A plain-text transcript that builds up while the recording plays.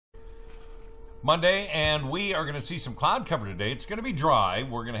Monday, and we are going to see some cloud cover today. It's going to be dry.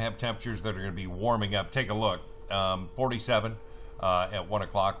 We're going to have temperatures that are going to be warming up. Take a look. 47 at 1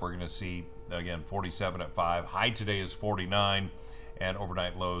 o'clock. We're going to see, again, 47 at 5. High today is 49, and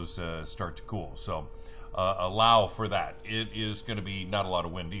overnight lows start to cool. So allow for that. It is going to be not a lot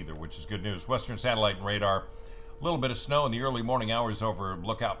of wind either, which is good news. Western satellite and radar. A little bit of snow in the early morning hours over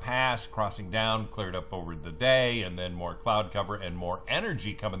Lookout Pass, crossing down, cleared up over the day, and then more cloud cover and more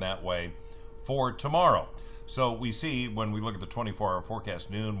energy coming that way for tomorrow. So we see when we look at the 24-hour forecast,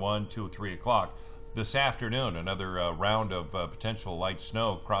 noon, 1, 2, 3 o'clock, this afternoon, another round of potential light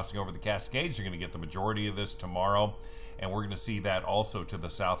snow crossing over the Cascades. You're going to get the majority of this tomorrow, and we're going to see that also to the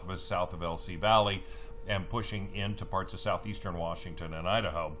south of us, south of LC Valley, and pushing into parts of southeastern Washington and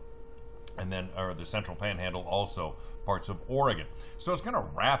Idaho. And then the central panhandle, also parts of Oregon. So it's going to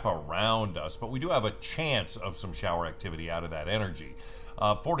wrap around us, but we do have a chance of some shower activity out of that energy.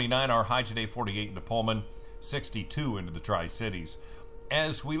 49 our high today, 48 into Pullman, 62 into the Tri-Cities.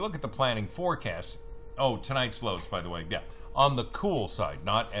 As we look at the planning forecast, tonight's lows, by the way, yeah, on the cool side,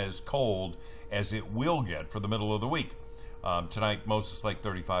 not as cold as it will get for the middle of the week. Tonight, Moses Lake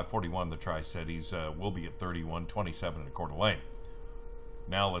 35, 41, the Tri-Cities will be at 31, 27 in Coeur d'Alene.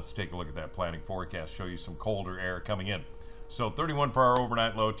 Now let's take a look at that planning forecast, show you some colder air coming in. So 31 for our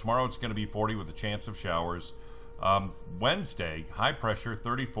overnight low. Tomorrow it's going to be 40 with a chance of showers. Wednesday, high pressure,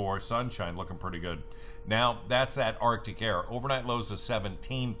 34, sunshine, looking pretty good. Now, that's that Arctic air. Overnight lows of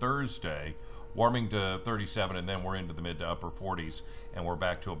 17 Thursday, warming to 37, and then we're into the mid to upper 40s, and we're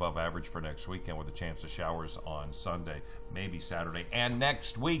back to above average for next weekend with a chance of showers on Sunday, maybe Saturday. And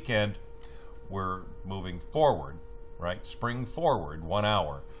next weekend, we're moving forward, right? Spring forward 1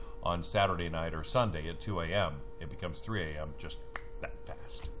 hour on Saturday night or Sunday at 2 a.m. It becomes 3 a.m. just that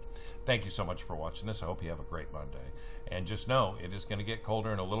fast. Thank you so much for watching this. I hope you have a great Monday. And just know it is going to get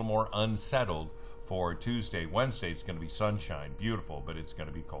colder and a little more unsettled for Tuesday. Wednesday is going to be sunshine, beautiful, but it's going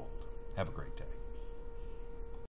to be cold. Have a great day.